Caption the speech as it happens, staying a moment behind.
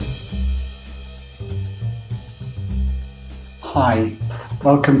Hi,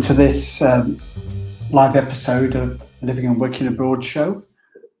 welcome to this live episode of Living and Working Abroad show.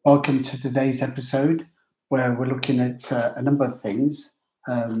 Welcome to today's episode where we're looking at a number of things,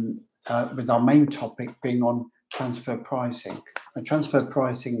 with our main topic being on transfer pricing. Now, transfer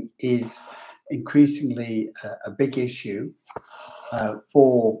pricing is increasingly a big issue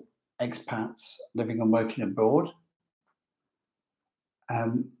for expats living and working abroad.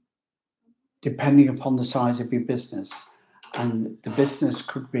 Depending upon the size of your business. And the business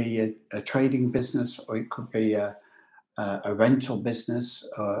could be a trading business, or it could be a rental business,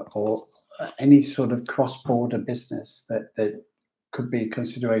 or any sort of cross-border business that could be a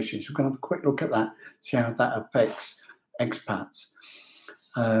consideration. So we're going to have a quick look at that, see how that affects expats.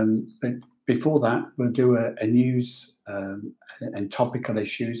 But before that, we'll do a news and topical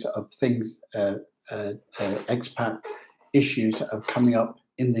issues of things, expat issues that are coming up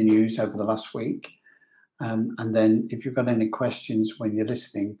in the news over the last week. And then if you've got any questions when you're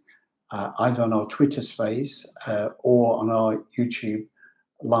listening, either on our Twitter space or on our YouTube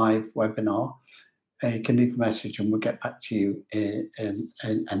live webinar, you can leave a message and we'll get back to you and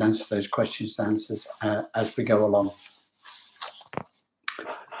answer those questions and answers as we go along.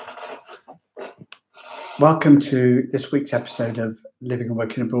 Welcome to this week's episode of Living and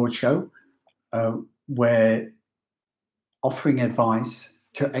Working Abroad show. We're offering advice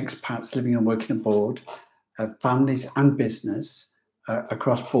to expats living and working abroad, families and business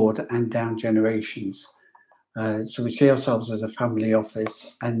across border and down generations. So we see ourselves as a family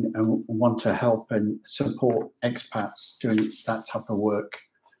office and want to help and support expats doing that type of work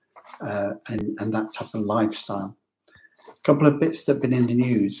and that type of lifestyle. A couple of bits that have been in the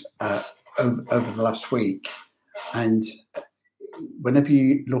news over the last week, and whenever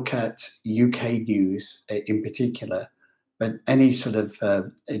you look at UK news in particular, but any sort of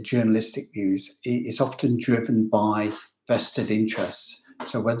journalistic news is often driven by vested interests.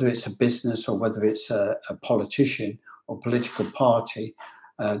 So whether it's a business or whether it's a politician or political party,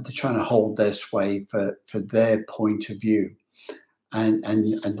 they're trying to hold their sway for their point of view. And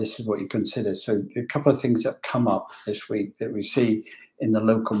this is what you consider. So a couple of things that have come up this week that we see in the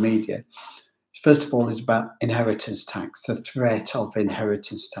local media. First of all, is about inheritance tax, the threat of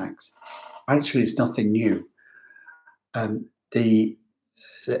inheritance tax. Actually, it's nothing new. The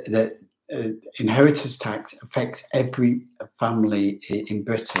inheritance tax affects every family in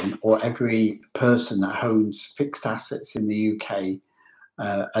Britain, or every person that owns fixed assets in the UK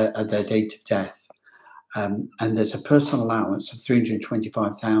at their date of death. And there's a personal allowance of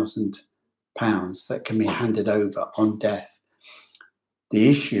 £325,000 that can be handed over on death. The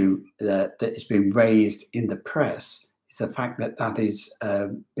issue that has been raised in the press is the fact that that is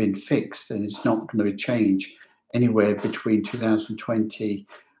been fixed and it's not going to change anywhere between 2020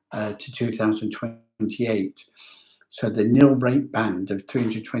 to 2028. So the nil rate band of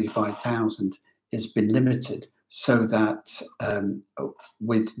 325,000 has been limited so that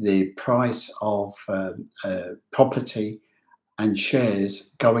with the price of property and shares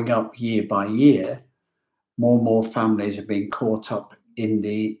going up year by year, more and more families are being caught up in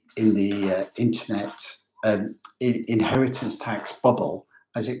the internet inheritance tax bubble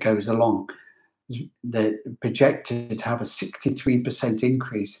as it goes along. They're projected to have a 63%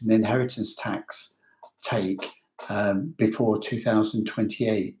 increase in the inheritance tax take before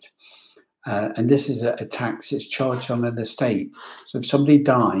 2028. And this is a tax that's charged on an estate. So if somebody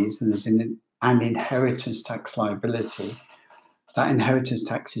dies and there's an inheritance tax liability, that inheritance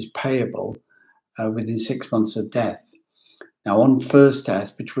tax is payable within 6 months of death. Now, on first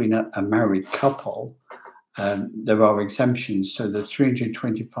death between a married couple, there are exemptions. So the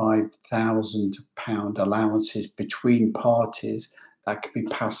 £325,000 allowances between parties that could be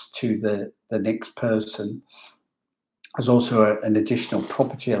passed to the next person. There's also an additional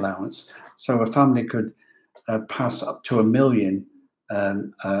property allowance. So a family could pass up to £1 million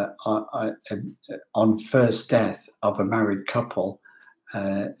on first death of a married couple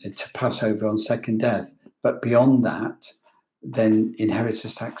to pass over on second death. But beyond that, then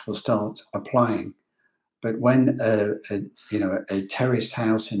inheritance tax will start applying. But when a terraced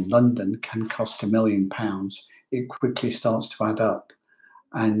house in London can cost £1 million, it quickly starts to add up.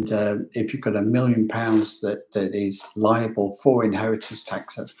 And if you've got £1 million that is liable for inheritance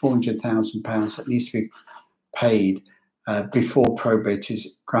tax, that's £400,000 that needs to be paid before probate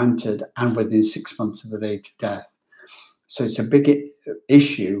is granted and within 6 months of the date of death. So it's a big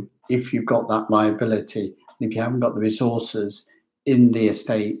issue if you've got that liability, and if you haven't got the resources in the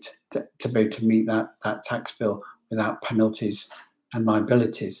estate to be able to meet that tax bill without penalties and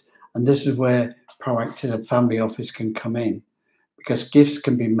liabilities. And this is where Proactive Family Office can come in, because gifts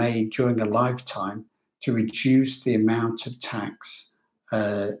can be made during a lifetime to reduce the amount of tax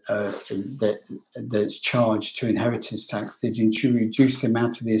that's charged to inheritance tax, to reduce the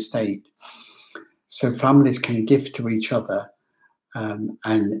amount of the estate, so families can give to each other, and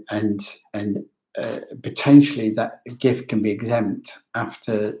potentially that gift can be exempt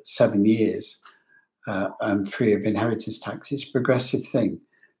after 7 years, free of inheritance tax. It's a progressive thing.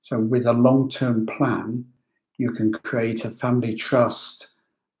 So with a long-term plan, you can create a family trust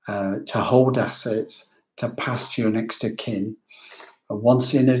to hold assets to pass to your next of kin.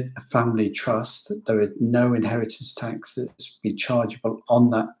 Once in a family trust, there is no inheritance tax that's be chargeable on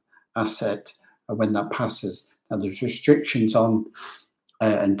that asset when that passes. Now, there's restrictions on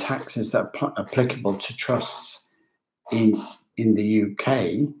and taxes that are applicable to trusts in the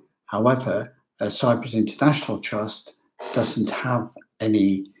UK. However, Cyprus International Trust doesn't have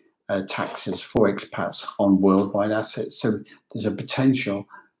any taxes for expats on worldwide assets. So there's a potential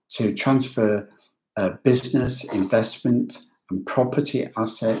to transfer business, investment, and property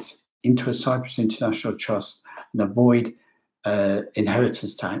assets into a Cyprus International Trust and avoid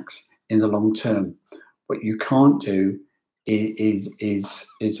inheritance tax in the long term. What you can't do is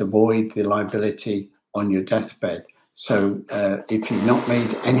avoid the liability on your deathbed. So if you've not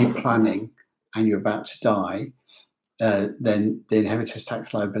made any planning and you're about to die, then the inheritance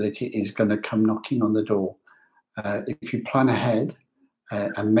tax liability is going to come knocking on the door. If you plan ahead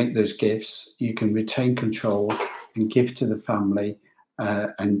and make those gifts, you can retain control and give to the family,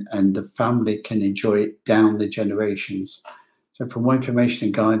 and the family can enjoy it down the generations. So for more information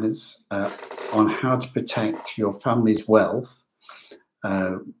and guidance on how to protect your family's wealth,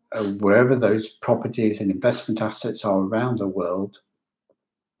 wherever those properties and investment assets are around the world,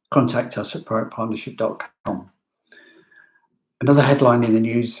 contact us at proactpartnership.com. Another headline in the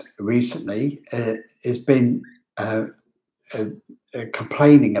news recently has been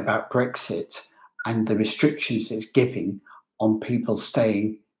complaining about Brexit and the restrictions it's giving on people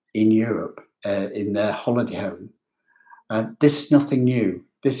staying in Europe in their holiday home. This is nothing new.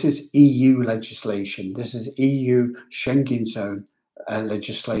 This is EU legislation. This is EU Schengen zone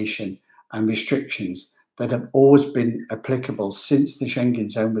legislation and restrictions that have always been applicable since the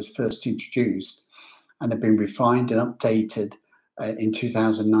Schengen zone was first introduced, and have been refined and updated in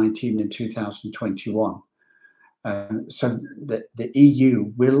 2019 and 2021. So the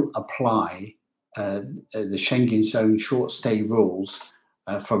EU will apply the Schengen zone short stay rules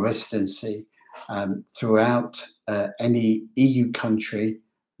for residency throughout any EU country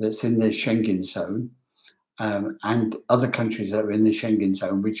that's in the Schengen zone, and other countries that are in the Schengen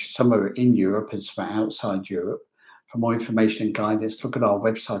zone, which some are in Europe and some are outside Europe. For more information and guidance, look at our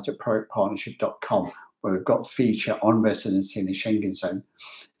website at proactpartnership.com, where we've got a feature on residency in the Schengen zone.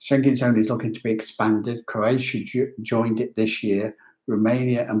 Schengen zone is looking to be expanded. Croatia joined it this year.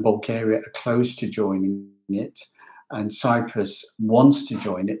 Romania and Bulgaria are close to joining it. And Cyprus wants to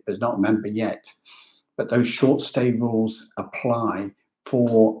join it, but is not a member yet. But those short stay rules apply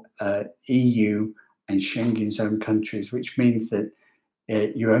for EU and Schengen zone countries, which means that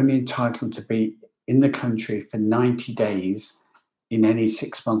you're only entitled to be in the country for 90 days in any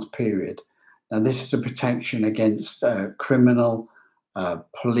 6-month period. Now, this is a protection against criminal,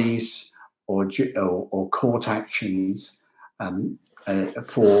 police, or court actions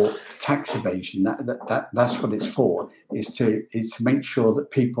for tax evasion. That's what it's for. Is to make sure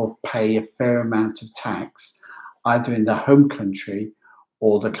that people pay a fair amount of tax, either in the home country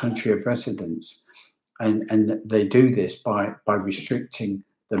or the country of residence, and they do this by restricting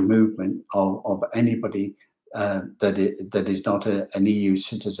the movement of anybody that is not an EU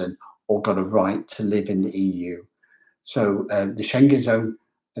citizen or got a right to live in the EU. So the Schengen zone,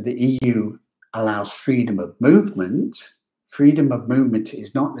 the EU allows freedom of movement. Freedom of movement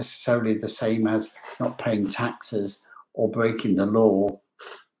is not necessarily the same as not paying taxes or breaking the law,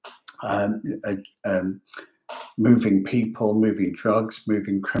 moving people, moving drugs,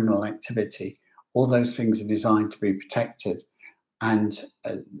 moving criminal activity. All those things are designed to be protected. And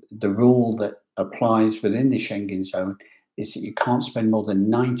the rule that applies within the Schengen zone is that you can't spend more than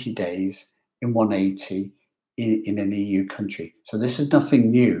 90 days in 180 in an EU country. So this is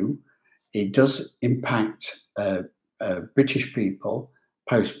nothing new. It does impact British people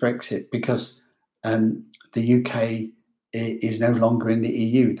post-Brexit because the UK is no longer in the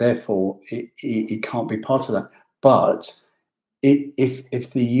EU. Therefore, it can't be part of that. But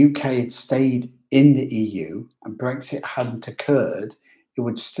if the UK had stayed in the EU and Brexit hadn't occurred, it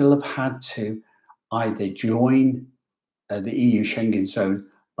would still have had to either join the EU Schengen zone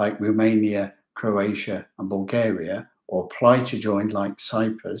like Romania, Croatia and Bulgaria, or apply to join like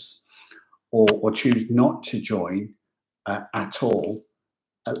Cyprus, or choose not to join at all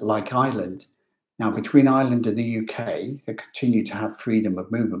like Ireland. Now, between Ireland and the UK, they continue to have freedom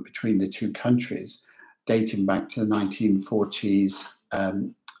of movement between the two countries, dating back to the 1940s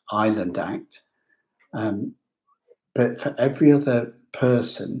Ireland Act. But for every other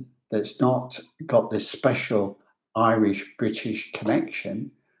person that's not got this special Irish-British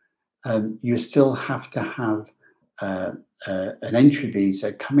connection, you still have to have an entry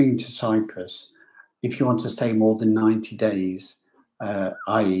visa coming to Cyprus if you want to stay more than 90 days,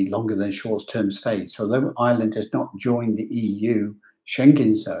 i.e. longer than short-term stay. So although Ireland has not joined the EU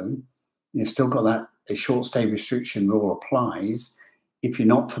Schengen zone, you've still got that a short stay restriction rule applies if you're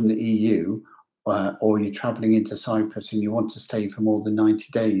not from the EU or you're traveling into Cyprus and you want to stay for more than 90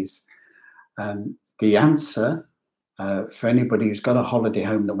 days. The answer for anybody who's got a holiday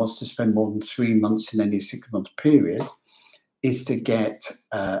home that wants to spend more than 3 months in any 6-month period is to get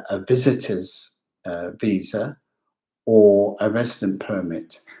a visitor's visa or a resident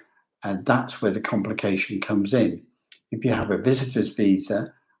permit. And that's where the complication comes in. If you have a visitor's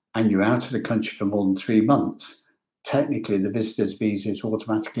visa and you're out of the country for more than 3 months, technically the visitor's visa is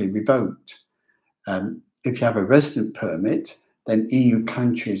automatically revoked. If you have a resident permit, then EU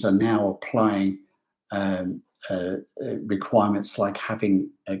countries are now applying requirements like having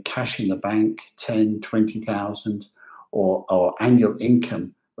cash in the bank, 10, 20,000, or annual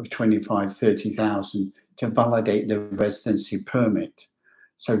income of 25, 30,000 to validate the residency permit.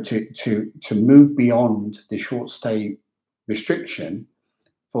 So to move beyond the short stay restriction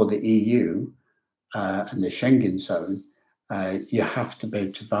for the EU and the Schengen zone, you have to be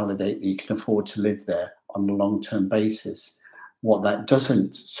able to validate that you can afford to live there on a long-term basis. What that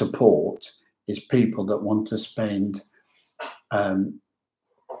doesn't support is people that want to spend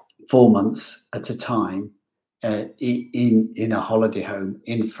 4 months at a time in a holiday home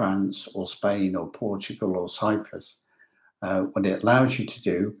in France or Spain or Portugal or Cyprus. What it allows you to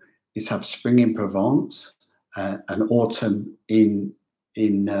do is have spring in Provence and autumn in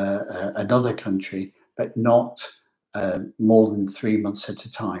another country, but not more than 3 months at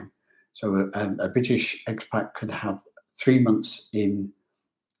a time. So a British expat could have 3 months in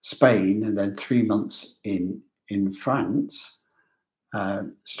Spain and then 3 months in France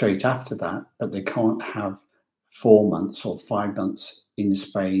straight after that, but they can't have 4 months or 5 months in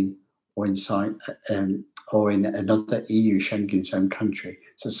Spain or or in another EU Schengen zone country.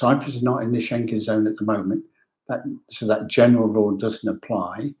 So Cyprus is not in the Schengen zone at the moment, so that general law doesn't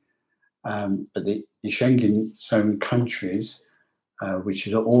apply. But the Schengen zone countries, which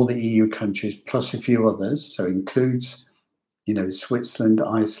is all the EU countries plus a few others, so includes Switzerland,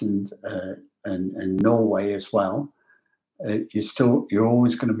 Iceland, and Norway as well. You're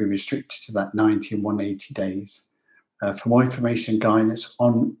always going to be restricted to that 90 and 180 days. For more information and guidance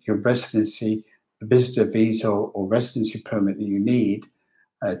on your residency, visitor visa or residency permit that you need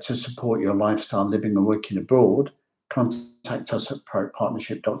to support your lifestyle living and working abroad, contact us at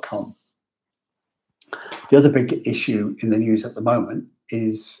proactpartnership.com. The other big issue in the news at the moment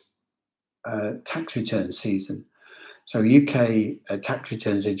is tax return season. So UK tax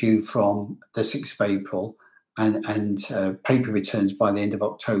returns are due from the 6th of April and paper returns by the end of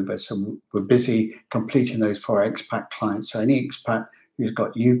October. So we're busy completing those for our expat clients. So any expat who's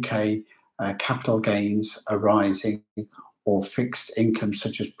got UK capital gains arising or fixed income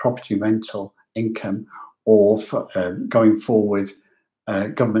such as property rental income or going forward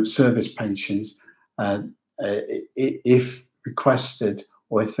government service pensions, if requested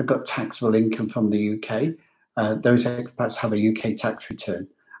or if they've got taxable income from the UK, those expats have a UK tax return,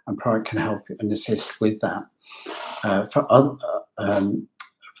 and ProAct can help and assist with that.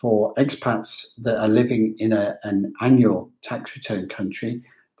 For expats that are living in an annual tax return country,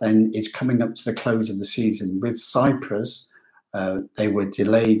 then it's coming up to the close of the season. With Cyprus, they were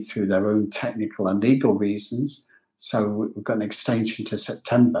delayed through their own technical and legal reasons, so we've got an extension to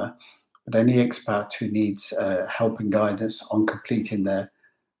September. But any expat who needs help and guidance on completing their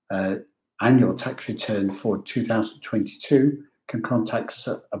annual tax return for 2022 can contact us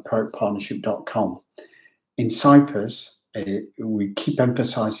at proactpartnership.com. In Cyprus, we keep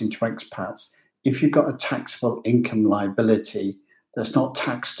emphasizing to expats, if you've got a taxable income liability that's not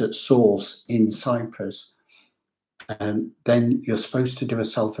taxed at source in Cyprus, then you're supposed to do a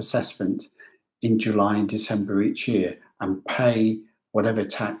self-assessment in July and December each year and pay whatever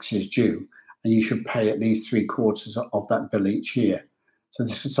tax is due. And you should pay at least 3/4 of that bill each year. So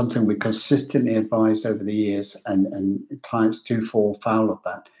this is something we consistently advised over the years, and clients do fall foul of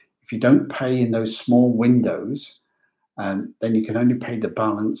that. If you don't pay in those small windows, then you can only pay the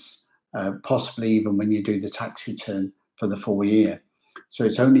balance, possibly even when you do the tax return for the full year. So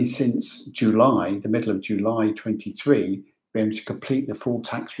it's only since July, the middle of July 23, we're able to complete the full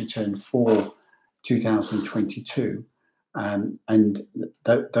tax return for 2022. And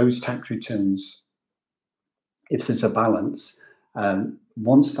those tax returns, if there's a balance,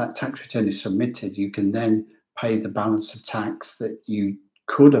 once that tax return is submitted, you can then pay the balance of tax that you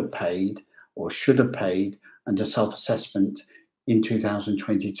could have paid or should have paid under self-assessment in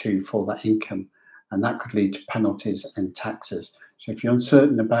 2022 for that income. And that could lead to penalties and taxes. So if you're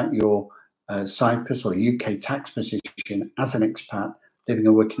uncertain about your Cyprus or UK tax position as an expat living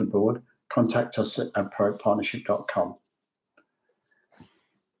and working abroad, contact us at proactpartnership.com.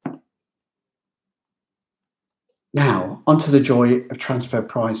 Now, onto the joy of transfer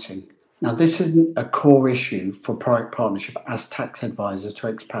pricing. Now, this isn't a core issue for Proact Partnership as tax advisors to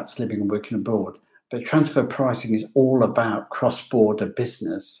expats living and working abroad, but transfer pricing is all about cross-border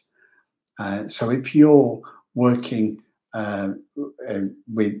business. So if you're working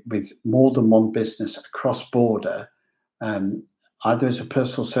with more than one business across border, either as a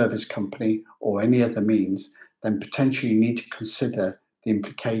personal service company or any other means, then potentially you need to consider the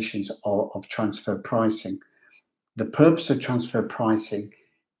implications of transfer pricing. The purpose of transfer pricing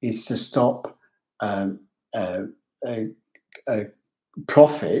is to stop a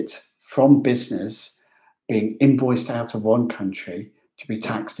profit from business being invoiced out of one country to be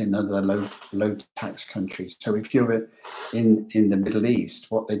taxed in other low tax countries. So if you're in the Middle East,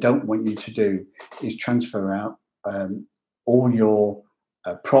 what they don't want you to do is transfer out all your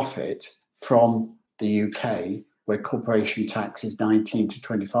profit from the UK, where corporation tax is 19 to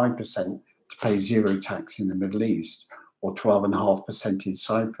 25%, to pay zero tax in the Middle East, or 12.5% in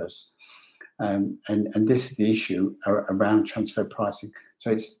Cyprus. And this is the issue around transfer pricing. So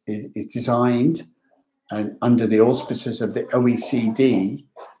it's designed and under the auspices of the OECD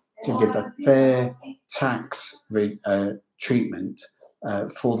to give a fair tax treatment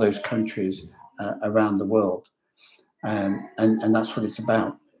for those countries around the world. And that's what it's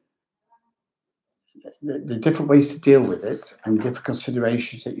about. The different ways to deal with it and different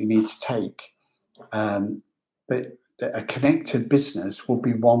considerations that you need to take. But a connected business will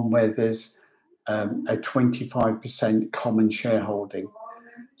be one where there's a 25% common shareholding.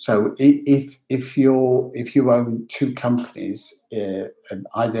 So if you own two companies,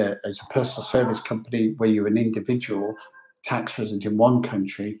 either as a personal service company where you're an individual tax resident in one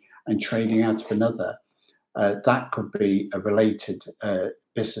country and trading out of another, that could be a related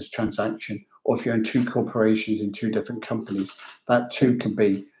business transaction. Or if you're in two corporations in two different companies, that too can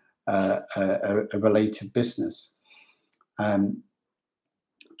be a related business.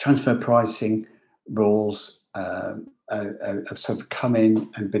 Transfer pricing rules have sort of come in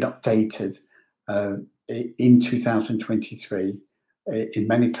and been updated in 2023 in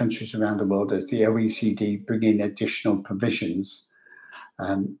many countries around the world as the OECD bring in additional provisions.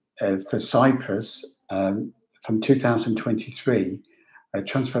 For Cyprus, from 2023,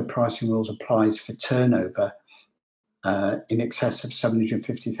 transfer pricing rules applies for turnover in excess of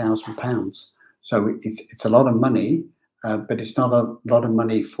 £750,000. So it's a lot of money, but it's not a lot of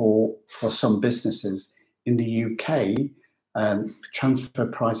money for some businesses. In the UK, transfer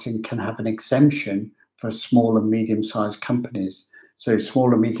pricing can have an exemption for small and medium-sized companies. So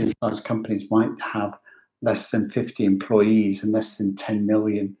small and medium-sized companies might have less than 50 employees and less than 10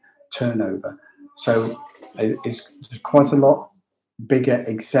 million turnover. So there's quite a lot bigger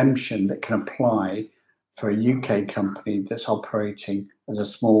exemption that can apply for a UK company that's operating as a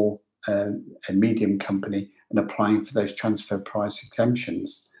small and medium company and applying for those transfer price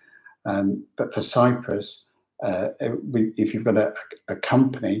exemptions. But for Cyprus, if you've got a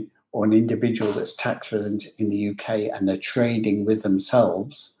company or an individual that's tax resident in the UK and they're trading with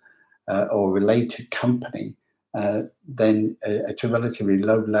themselves or a related company, then at a relatively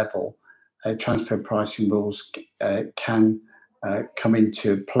low level, transfer pricing rules can come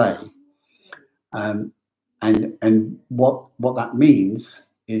into play. And what that means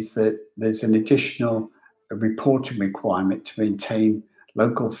is that there's an additional reporting requirement to maintain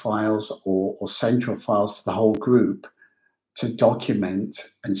local files or central files for the whole group to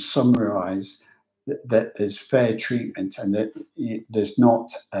document and summarize that there's fair treatment and that there's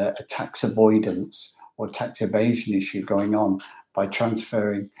not a tax avoidance or tax evasion issue going on by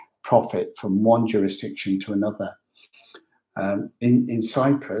transferring profit from one jurisdiction to another. In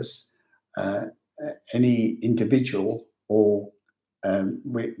Cyprus, any individual or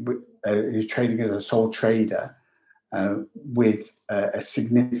who's trading as a sole trader with a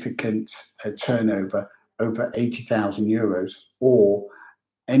significant turnover over €80,000 or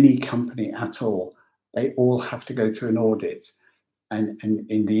any company at all, they all have to go through an audit. And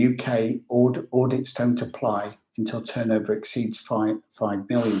in the UK, audits don't apply until turnover exceeds 5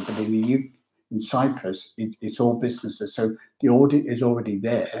 million. But in Cyprus, it's all businesses. So the audit is already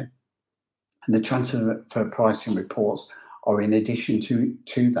there. And the transfer pricing reports are in addition to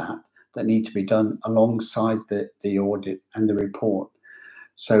that need to be done alongside the audit and the report.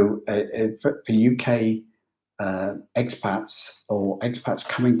 So for UK expats or expats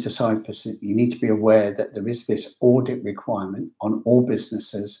coming to Cyprus, you need to be aware that there is this audit requirement on all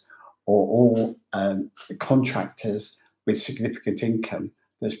businesses or all contractors with significant income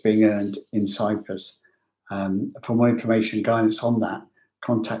that's being earned in Cyprus. For more information and guidance on that,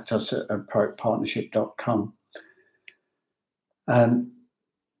 contact us at proactpartnership.com.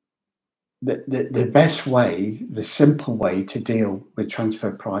 The best way, the simple way to deal with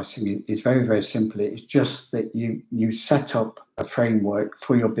transfer pricing is very, very simple. It's just that you set up a framework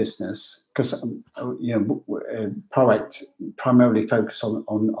for your business, because Proact primarily focus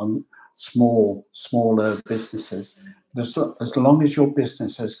on smaller businesses. As long as your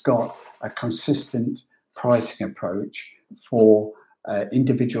business has got a consistent pricing approach for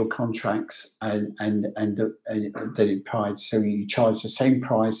individual contracts and that it provides, so you charge the same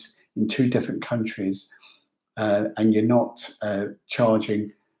price in 2 different countries, and you're not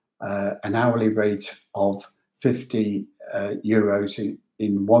charging an hourly rate of 50 euros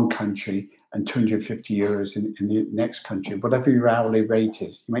in one country and 250 euros in the next country. Whatever your hourly rate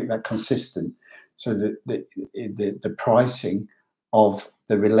is, you make that consistent, so that the pricing of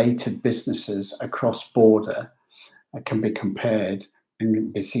the related businesses across border can be compared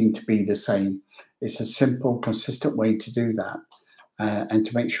and be seen to be the same. It's a simple, consistent way to do that. And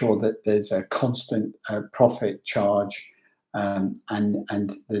to make sure that there's a constant profit charge, and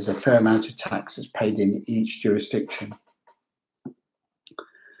there's a fair amount of tax that's paid in each jurisdiction.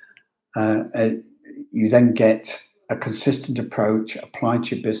 You then get a consistent approach applied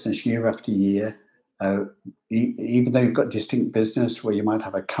to your business year after year. Even though you've got distinct business where you might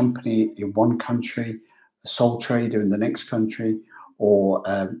have a company in one country, a sole trader in the next country, or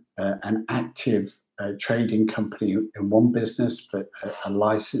an active trading company in one business, but a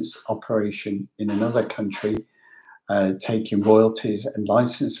licensed operation in another country, taking royalties and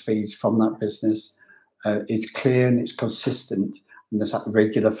license fees from that business. It's clear and it's consistent, and there's that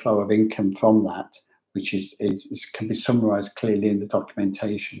regular flow of income from that, which can be summarized clearly in the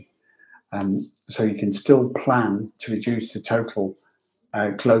documentation. So you can still plan to reduce the total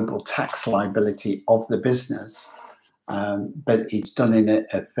global tax liability of the business, but it's done in a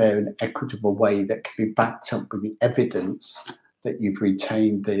fair and equitable way that can be backed up with the evidence that you've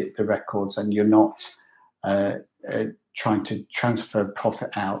retained the records, and you're not trying to transfer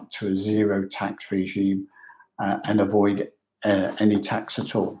profit out to a zero tax regime and avoid any tax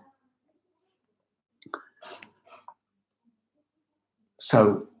at all.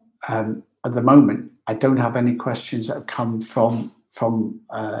 So at the moment, I don't have any questions that have come from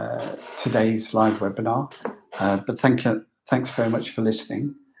today's live webinar, but thanks very much for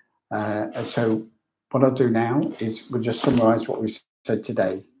listening. So what I'll do now is we'll just summarize what we said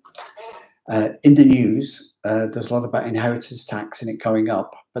today. In the news, there's a lot about inheritance tax and it going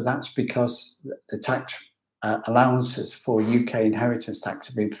up, but that's because the tax allowances for UK inheritance tax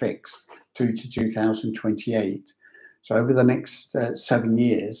have been fixed through to 2028. So over the next 7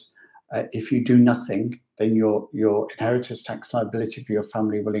 years, if you do nothing, then your inheritance tax liability for your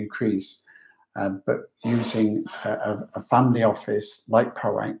family will increase. But using a family office like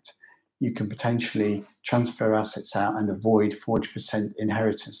Proact, you can potentially transfer assets out and avoid 40%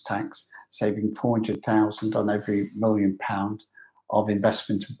 inheritance tax, saving 400,000 on every £1 million of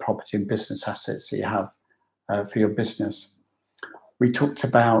investment in property and business assets that you have for your business. We talked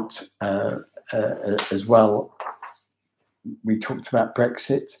about as well. We talked about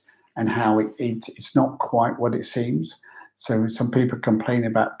Brexit and how it's not quite what it seems. So some people complain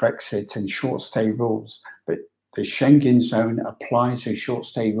about Brexit and short stay rules, but the Schengen zone applies to short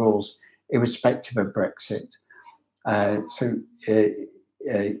stay rules irrespective of Brexit.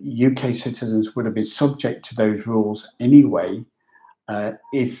 UK citizens would have been subject to those rules anyway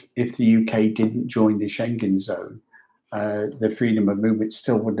if the UK didn't join the Schengen zone. The freedom of movement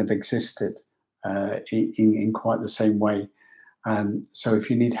still wouldn't have existed in quite the same way. So if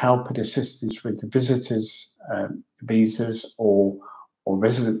you need help and assistance with the visitors visas or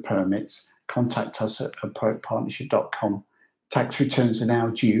resident permits, contact us at proactpartnership.com. Tax returns are now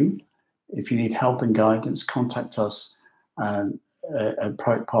due. If you need help and guidance, contact us at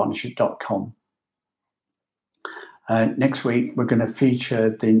proactpartnership.com. Next week, we're going to feature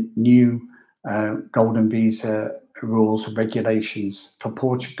the new Golden Visa rules and regulations for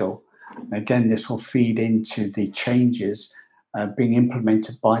Portugal. Again, this will feed into the changes being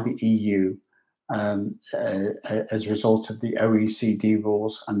implemented by the EU as a result of the OECD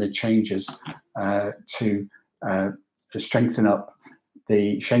rules and the changes to strengthen up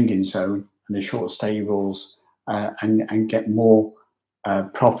the Schengen zone and the short stay rules, and get more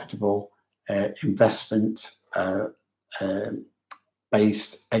profitable investment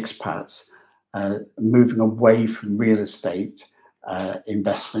based expats, moving away from real estate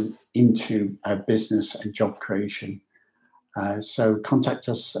investment into business and job creation. So contact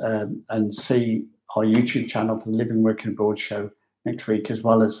us and see our YouTube channel for the Living Working Abroad show next week, as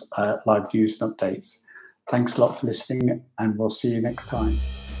well as live news and updates. Thanks a lot for listening, and we'll see you next time.